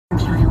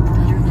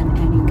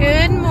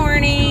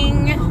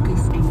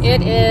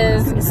It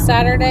is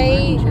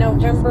Saturday,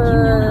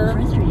 November,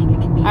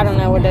 I don't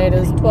know what day it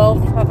is,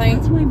 12th, I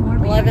think,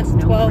 11th,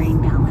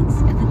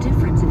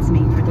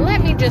 12th.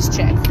 Let me just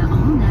check.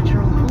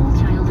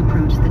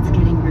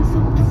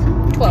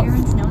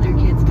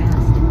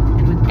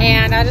 12th.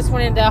 And I just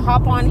wanted to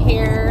hop on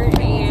here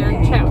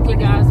and chat with you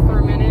guys for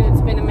a minute.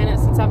 It's been a minute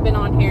since I've been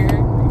on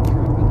here.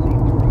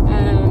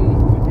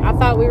 I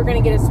thought we were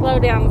going to get a slow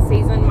down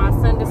season. My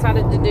son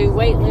decided to do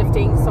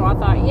weightlifting, so I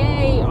thought,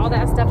 yay, all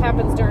that stuff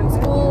happens during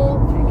school.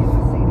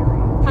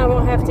 I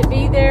won't have to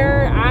be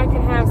there. I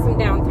can have some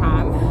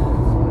downtime.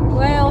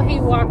 Well, he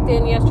walked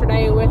in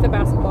yesterday with a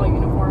basketball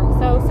uniform,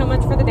 so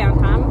much for the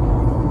downtime.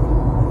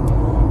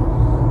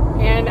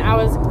 And I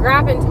was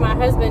grabbing to my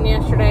husband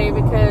yesterday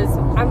because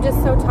I'm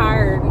just so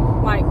tired.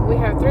 Like, we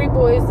have 3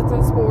 boys that's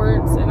in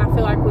sports, and I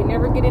feel like we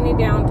never get any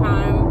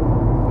downtime.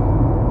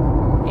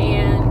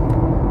 And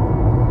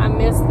I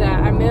miss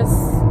that. I miss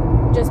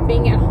just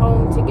being at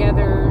home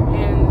together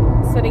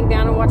and sitting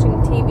down and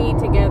watching TV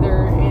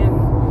together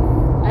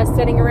and us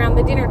sitting around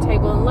the dinner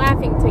table and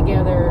laughing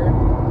together.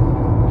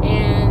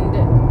 And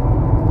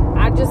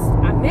I miss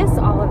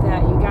all of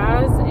that, you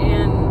guys.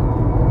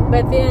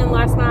 But then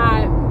last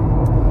night,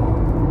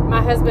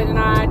 my husband and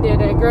I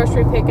did a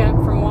grocery pickup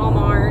from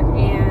Walmart,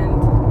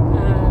 and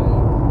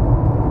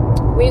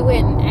we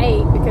went and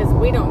ate because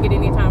we don't get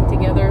any time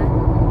together.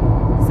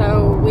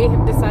 So we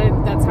have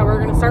decided that's how we're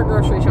going to start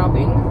grocery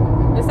shopping.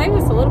 It saved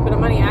us a little bit of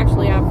money,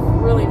 actually. I've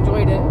really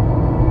enjoyed it.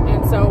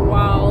 And so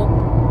while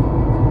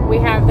we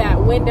have that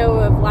window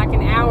of like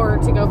an hour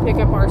to go pick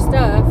up our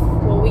stuff,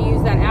 well, we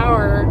use that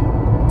hour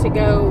to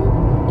go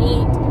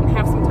eat and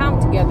have some time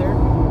together.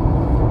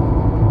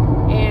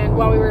 And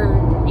while we were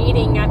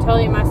eating, I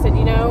told him, I said,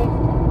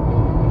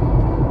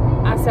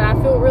 I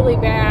feel really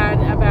bad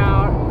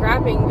about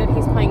grabbing that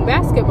he's playing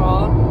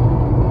basketball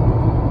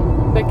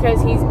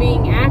because he's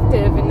being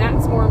active, and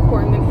that's more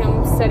important than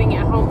him sitting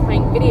at home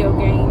playing video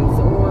games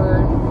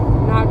or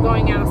not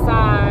going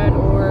outside.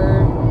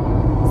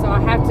 So I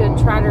have to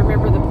try to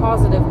remember the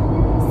positive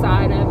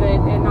side of it,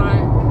 and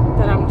not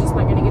that I'm just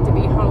not going to get to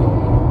be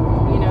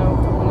home, a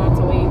couple nights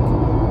a week,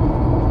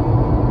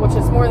 which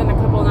is more than a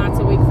couple nights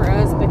a week for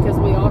us because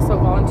we also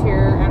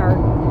volunteer at our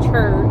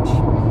church.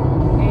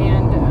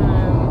 And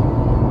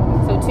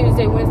so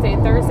Tuesday, Wednesday,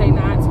 and Thursday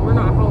nights, we're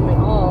not home at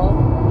all.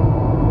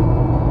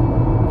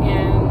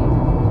 And,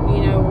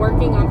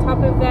 working on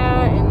top of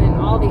that, and then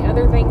all the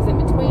other things in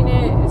between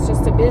it, it's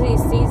just a busy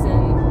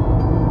season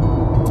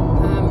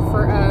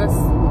for us.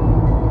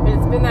 But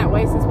it's been that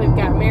way since we've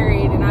got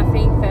married, and I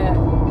think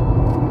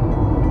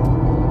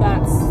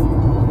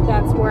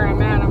that's where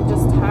I'm at. I'm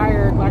just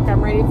tired. Like,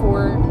 I'm ready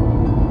for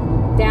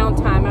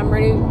downtime. I'm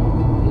ready.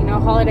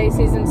 Holiday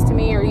seasons to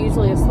me are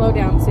usually a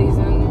slowdown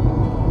season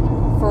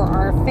for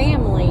our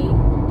family.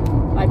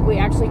 Like, we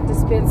actually get to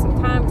spend some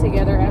time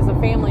together as a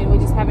family, and we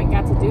just haven't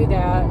got to do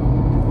that.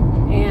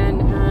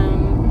 And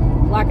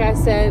like I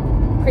said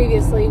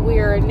previously, we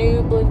are a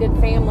new blended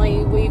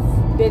family. We've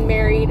been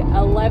married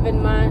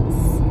 11 months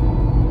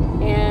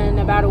and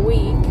about a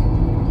week.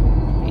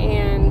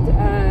 And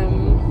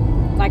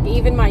like,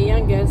 even my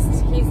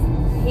youngest, he's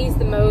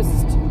the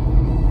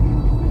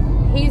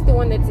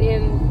one that's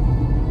in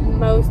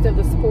most of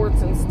the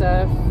sports and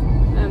stuff.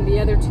 The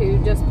other 2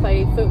 just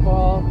play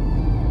football,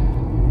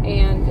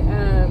 and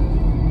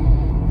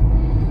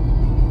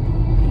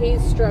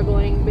he's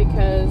struggling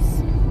because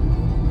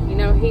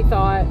he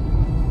thought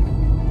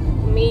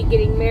me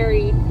getting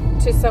married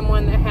to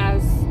someone that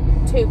has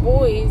 2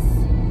 boys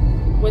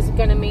was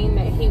going to mean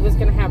that he was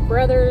going to have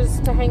brothers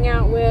to hang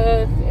out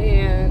with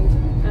and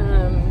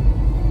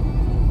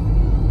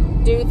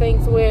do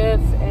things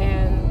with,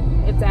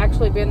 and it's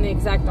actually been the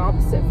exact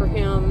opposite for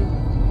him.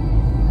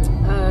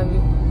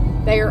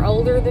 They are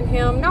older than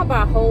him, not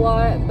by a whole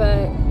lot,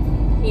 but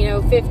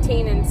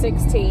 15 and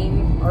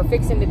 16, or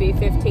fixing to be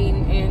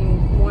 15,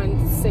 and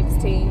one's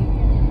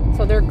 16.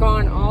 So they're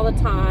gone all the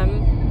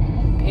time,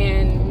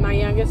 and my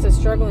youngest is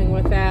struggling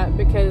with that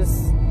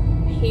because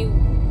he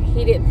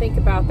didn't think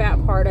about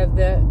that part of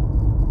it,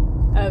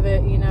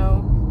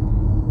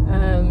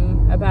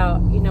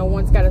 about,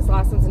 one's got his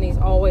license and he's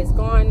always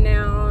gone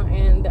now,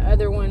 and the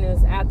other one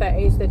is at that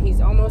age that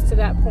he's almost to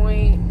that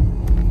point.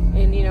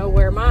 And,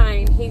 where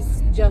mine,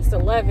 he's just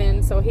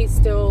 11, so he's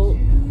still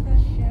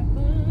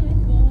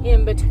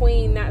in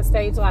between that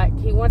stage. Like,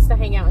 he wants to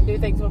hang out and do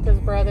things with his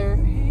brother,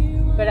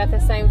 but at the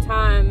same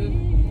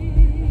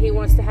time, he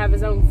wants to have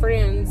his own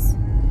friends.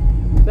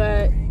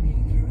 But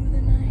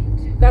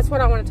that's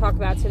what I want to talk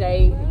about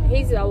today.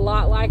 He's a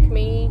lot like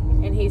me,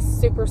 and he's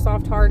super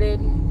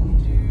soft-hearted,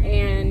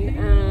 and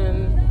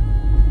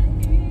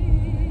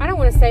I don't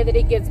want to say that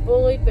he gets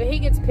bullied, but he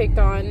gets picked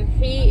on.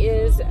 He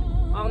is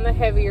on the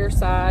heavier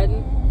side,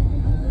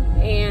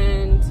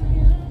 and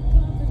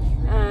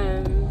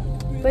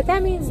but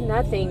that means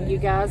nothing, you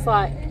guys.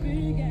 Like,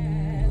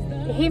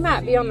 he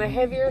might be on the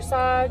heavier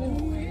side,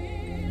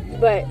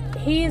 but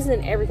he is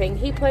in everything.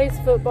 He plays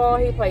football,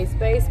 he plays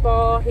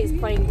baseball, he's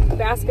playing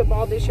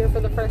basketball this year for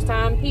the first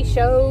time. He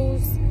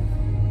shows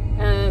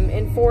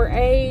in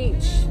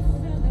 4-H.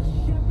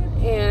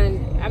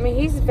 And I mean,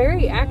 he's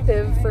very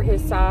active for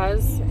his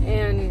size,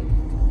 and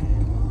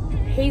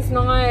he's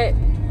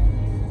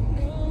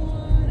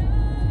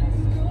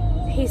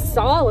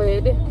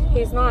solid.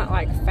 He's not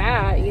like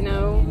fat, you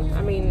know.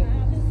 I mean,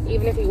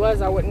 even if he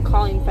was, I wouldn't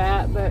call him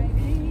fat, but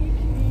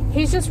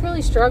he's just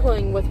really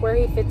struggling with where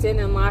he fits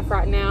in life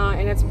right now,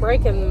 and it's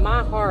breaking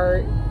my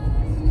heart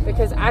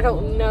because I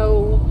don't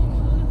know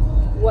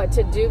what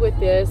to do with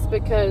this,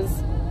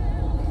 because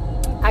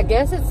I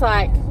guess it's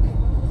like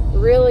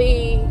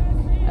really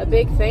a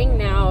big thing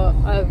now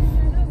of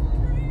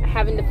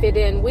having to fit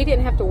in. We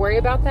didn't have to worry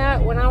about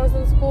that when I was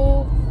in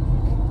school,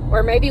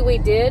 or maybe we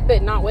did,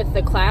 but not with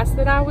the class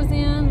that I was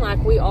in.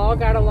 Like, we all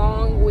got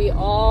along, we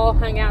all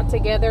hung out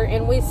together,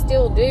 and we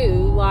still do.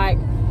 Like,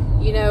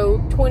 you know,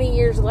 20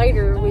 years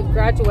later, we've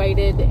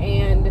graduated,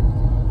 and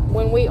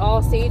when we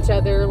all see each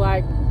other,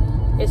 like,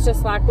 it's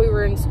just like we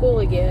were in school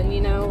again, you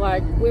know.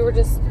 Like, we were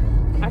just,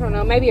 I don't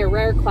know, maybe a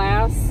rare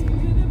class.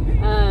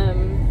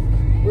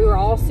 We were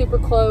all super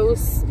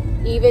close,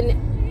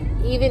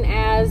 even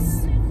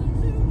as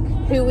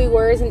who we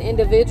were as an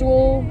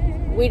individual.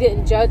 We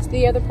didn't judge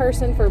the other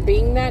person for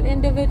being that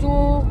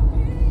individual.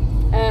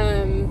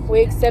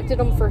 We accepted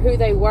them for who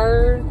they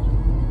were,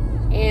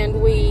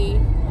 and we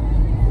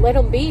let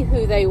them be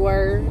who they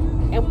were,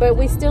 but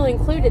we still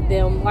included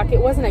them. Like, it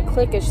wasn't a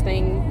cliquish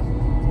thing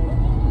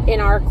in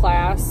our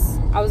class.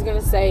 I was going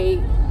to say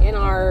in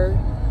our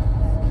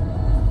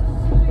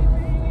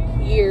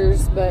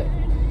years, but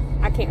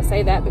I can't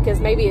say that because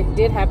maybe it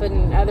did happen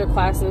in other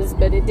classes,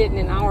 but it didn't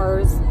in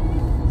ours.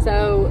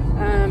 So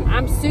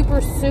I'm super,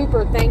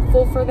 super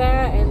thankful for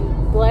that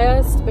and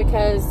blessed,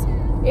 because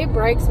it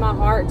breaks my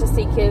heart to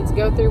see kids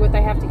go through what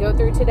they have to go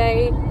through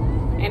today.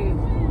 And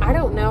I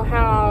don't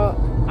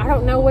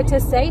know what to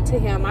say to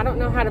him. I don't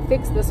know how to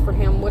fix this for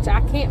him, which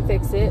I can't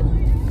fix it.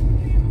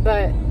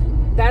 But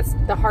that's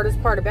the hardest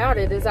part about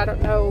it, is I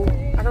don't know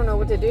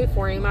what to do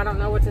for him. I don't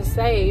know what to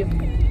say.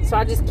 So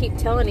I just keep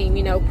telling him,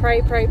 you know,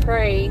 pray, pray,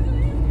 pray.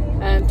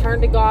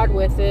 Turn to God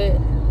with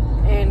it.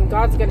 And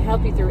God's going to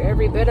help you through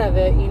every bit of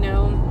it, you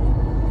know.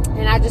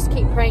 And I just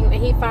keep praying that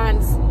he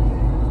finds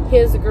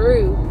his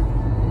group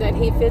that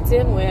he fits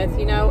in with,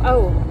 you know.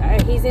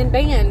 He's in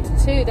band,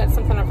 too. That's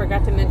something I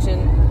forgot to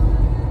mention.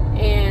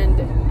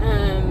 And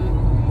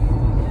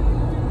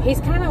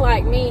he's kind of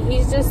like me.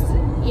 He's just,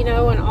 you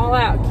know, an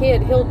all-out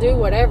kid. He'll do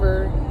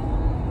whatever.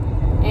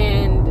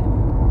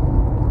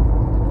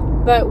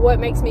 But what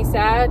makes me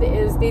sad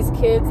is these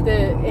kids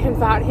that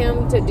invite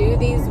him to do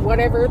these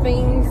whatever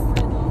things.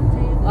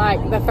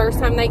 Like, the first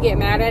time they get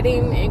mad at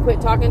him and quit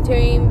talking to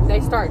him,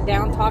 they start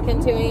down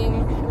talking to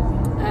him,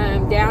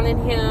 downing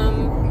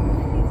him.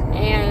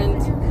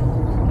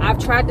 And I've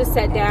tried to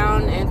sit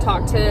down and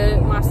talk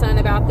to my son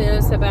about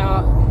this,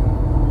 about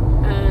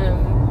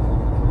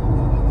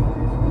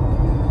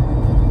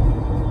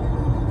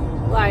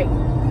like,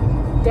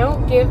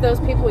 don't give those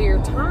people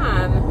your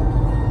time.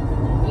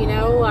 You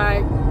know,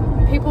 like,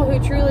 people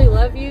who truly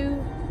love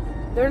you,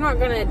 they're not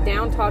going to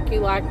down talk you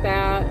like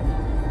that.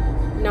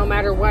 No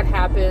matter what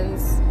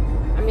happens.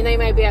 I mean, they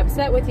may be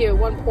upset with you at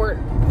one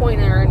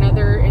point or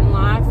another in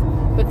life,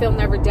 but they'll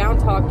never down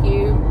talk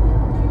you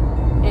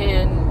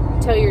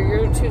and tell you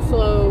you're too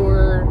slow,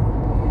 or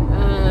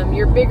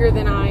you're bigger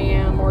than I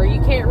am, or you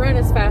can't run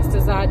as fast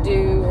as I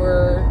do,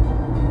 or,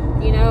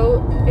 you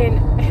know. And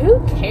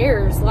who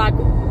cares? Like,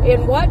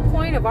 in what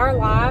point of our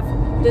life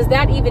does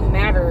that even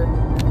matter?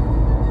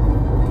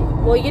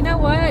 Well, you know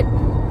what?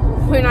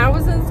 When I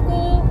was in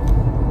school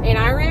and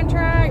I ran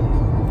track,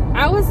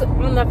 I was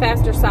on the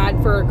faster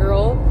side for a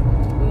girl.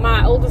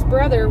 My oldest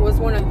brother was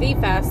one of the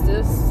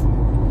fastest,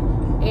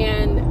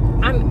 and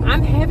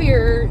I'm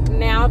heavier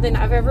now than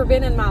I've ever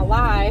been in my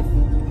life.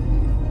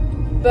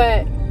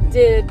 But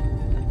did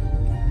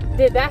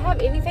that have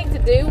anything to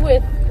do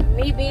with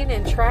me being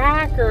in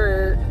track?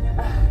 Or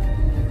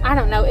I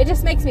don't know. It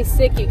just makes me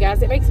sick, you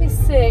guys. It makes me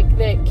sick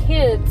that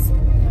kids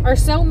are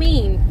so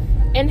mean.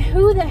 And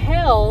who the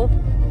hell,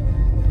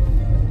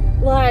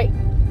 like,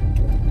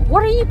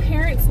 what are you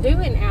parents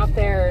doing out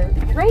there?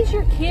 Raise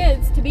your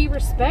kids to be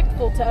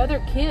respectful to other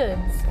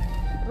kids.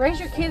 Raise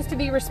your kids to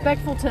be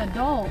respectful to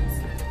adults.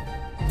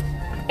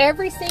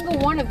 Every single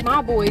one of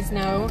my boys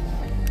know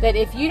that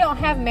if you don't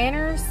have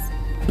manners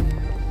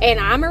and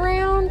I'm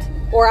around,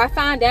 or I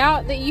find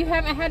out that you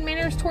haven't had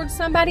manners towards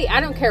somebody, I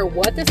don't care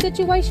what the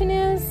situation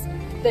is,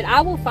 that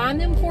I will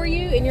find them for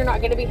you, and you're not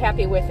going to be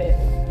happy with it.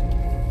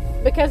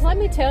 Because let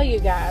me tell you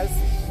guys,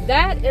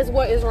 that is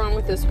what is wrong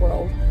with this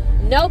world.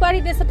 Nobody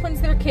disciplines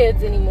their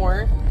kids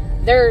anymore.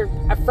 They're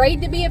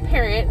afraid to be a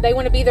parent. They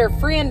want to be their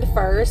friend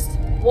first.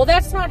 Well,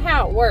 that's not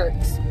how it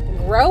works.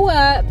 Grow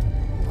up,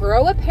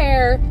 grow a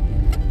pair,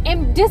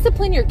 and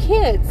discipline your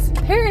kids.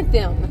 Parent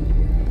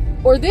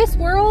them. Or this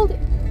world,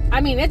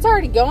 I mean, it's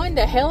already going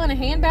to hell in a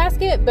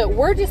handbasket, but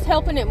we're just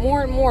helping it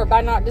more and more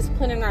by not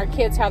disciplining our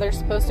kids how they're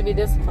supposed to be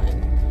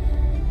disciplined.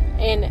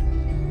 And,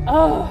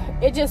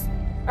 it just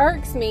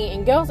irks me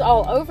and goes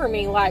all over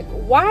me. Like,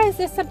 why is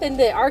this something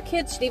that our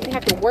kids should even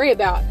have to worry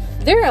about?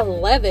 They're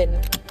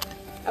 11,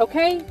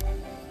 okay?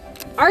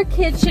 Our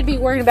kids should be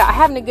worrying about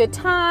having a good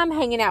time,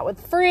 hanging out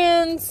with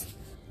friends.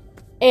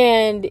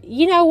 And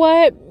you know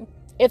what?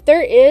 If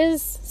there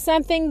is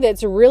something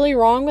that's really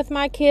wrong with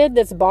my kid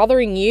that's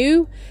bothering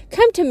you,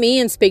 come to me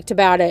and speak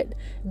about it.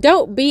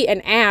 Don't be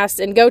an ass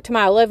and go to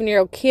my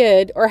 11-year-old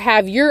kid or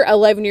have your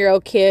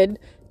 11-year-old kid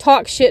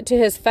talk shit to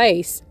his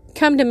face.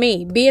 Come to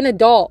me. Be an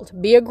adult.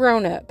 Be a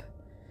grown-up.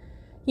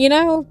 You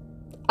know,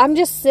 I'm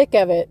just sick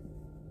of it.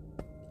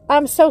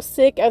 I'm so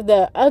sick of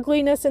the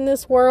ugliness in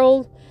this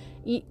world.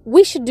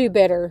 We should do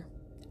better.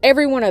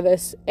 Every one of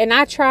us. And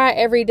I try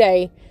every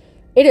day.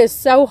 It is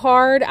so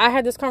hard. I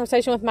had this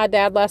conversation with my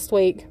dad last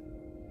week.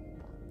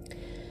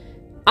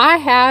 I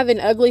have an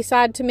ugly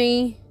side to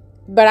me,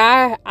 but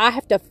I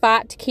have to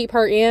fight to keep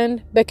her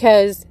in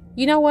because,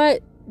 you know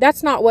what?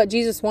 That's not what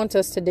Jesus wants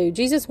us to do.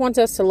 Jesus wants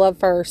us to love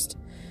first.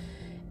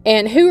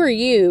 And who are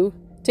you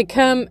to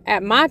come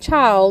at my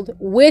child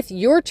with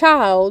your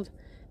child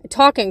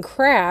talking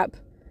crap?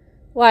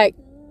 Like,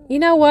 you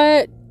know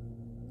what?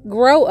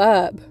 Grow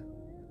up.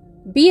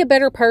 Be a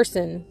better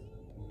person.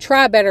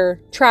 Try better.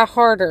 Try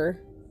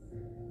harder.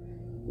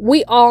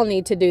 We all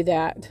need to do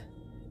that.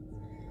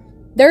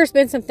 There's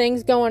been some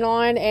things going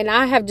on, and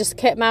I have just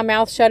kept my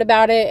mouth shut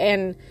about it.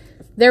 And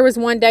there was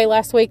one day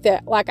last week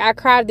that, like, I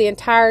cried the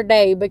entire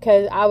day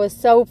because I was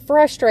so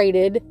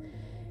frustrated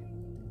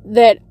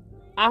that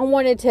I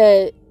wanted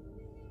to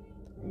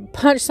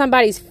punch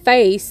somebody's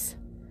face.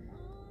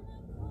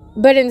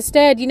 But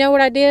instead, you know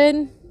what I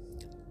did?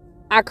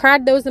 I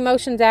cried those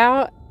emotions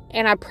out,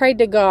 and I prayed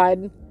to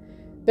God,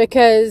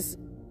 because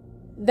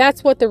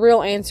that's what the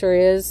real answer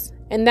is.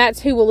 And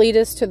that's who will lead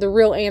us to the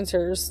real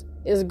answers,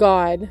 is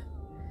God.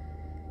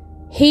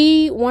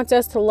 He wants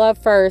us to love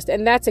first,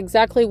 and that's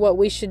exactly what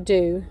we should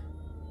do.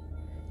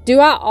 Do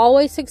I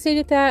always succeed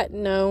at that?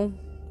 No,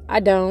 I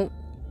don't.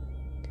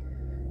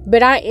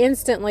 But I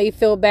instantly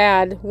feel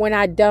bad when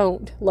I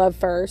don't love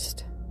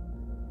first.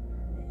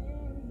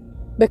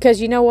 Because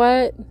you know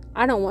what?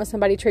 I don't want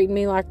somebody treating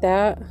me like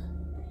that.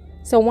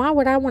 So why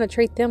would I want to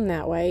treat them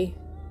that way?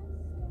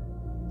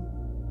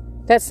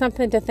 That's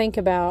something to think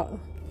about.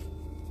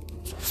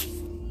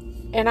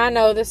 And I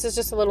know this is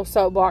just a little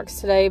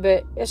soapbox today,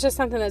 but it's just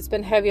something that's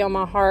been heavy on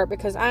my heart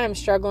because I am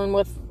struggling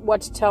with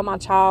what to tell my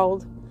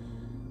child.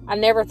 I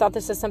never thought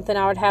this is something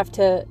I would have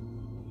to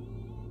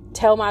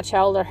tell my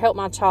child or help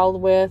my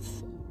child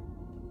with,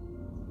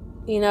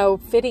 you know,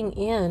 fitting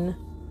in.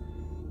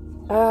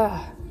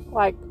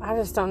 Like, I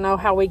just don't know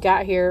how we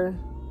got here.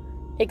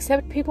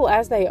 Accept people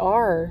as they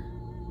are.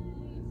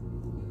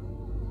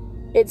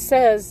 It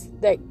says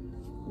that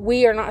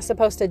we are not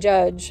supposed to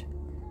judge.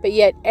 But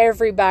yet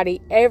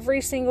everybody, every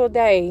single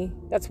day,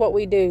 that's what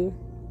we do.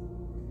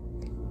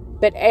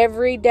 But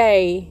every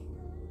day,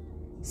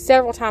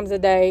 several times a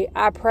day,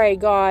 I pray,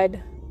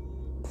 God,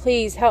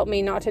 please help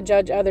me not to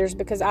judge others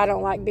because I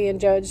don't like being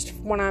judged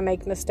when I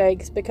make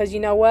mistakes. Because you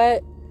know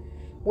what?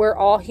 We're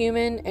all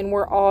human and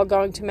we're all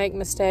going to make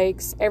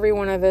mistakes. Every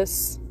one of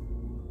us.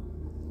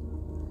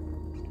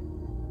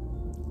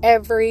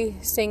 Every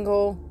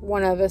single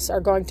one of us are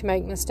going to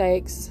make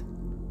mistakes.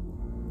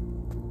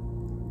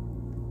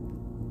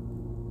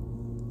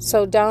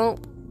 So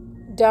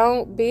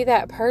don't be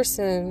that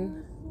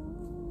person.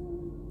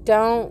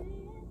 Don't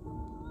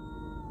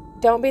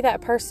be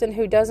that person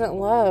who doesn't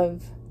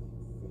love.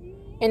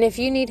 And if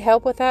you need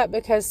help with that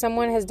because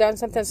someone has done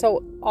something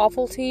so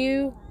awful to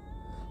you,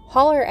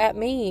 holler at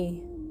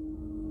me.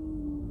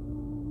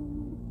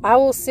 I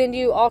will send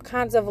you all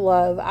kinds of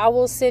love. I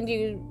will send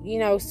you,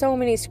 so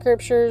many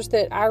scriptures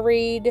that I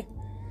read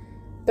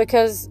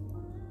because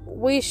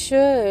we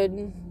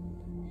should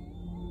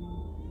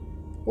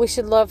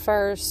love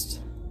first.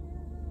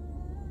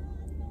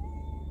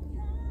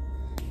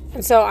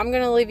 And so I'm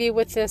going to leave you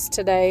with this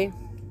today.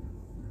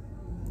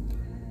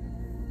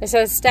 It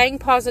says, staying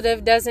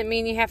positive doesn't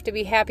mean you have to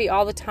be happy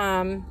all the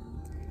time.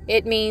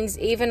 It means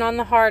even on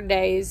the hard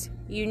days,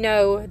 you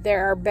know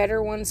there are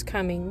better ones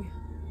coming.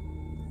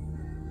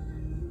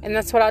 And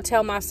that's what I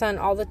tell my son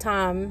all the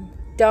time.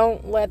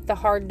 Don't let the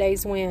hard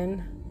days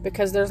win,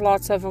 because there's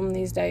lots of them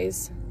these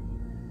days.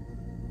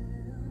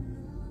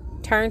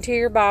 Turn to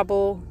your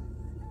Bible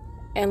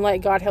and let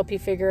God help you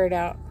figure it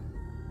out.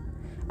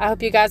 I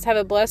hope you guys have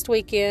a blessed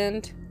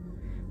weekend.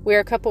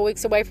 We're a couple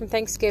weeks away from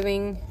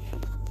Thanksgiving.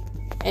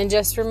 And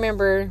just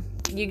remember,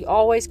 you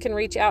always can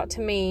reach out to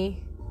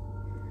me.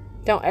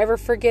 Don't ever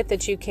forget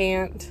that you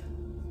can.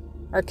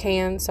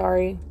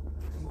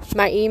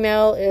 My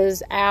email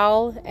is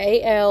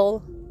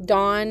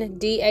Dawn,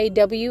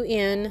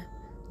 D-A-W-N,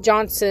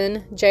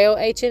 Johnson,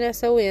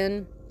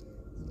 J-O-H-N-S-O-N,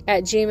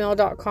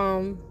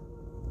 @gmail.com.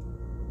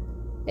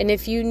 And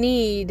if you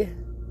need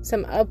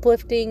some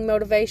uplifting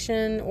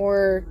motivation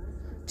or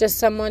just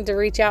someone to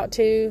reach out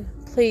to,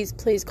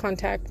 please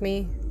contact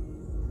me.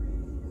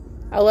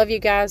 I love you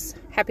guys.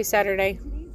 Happy Saturday.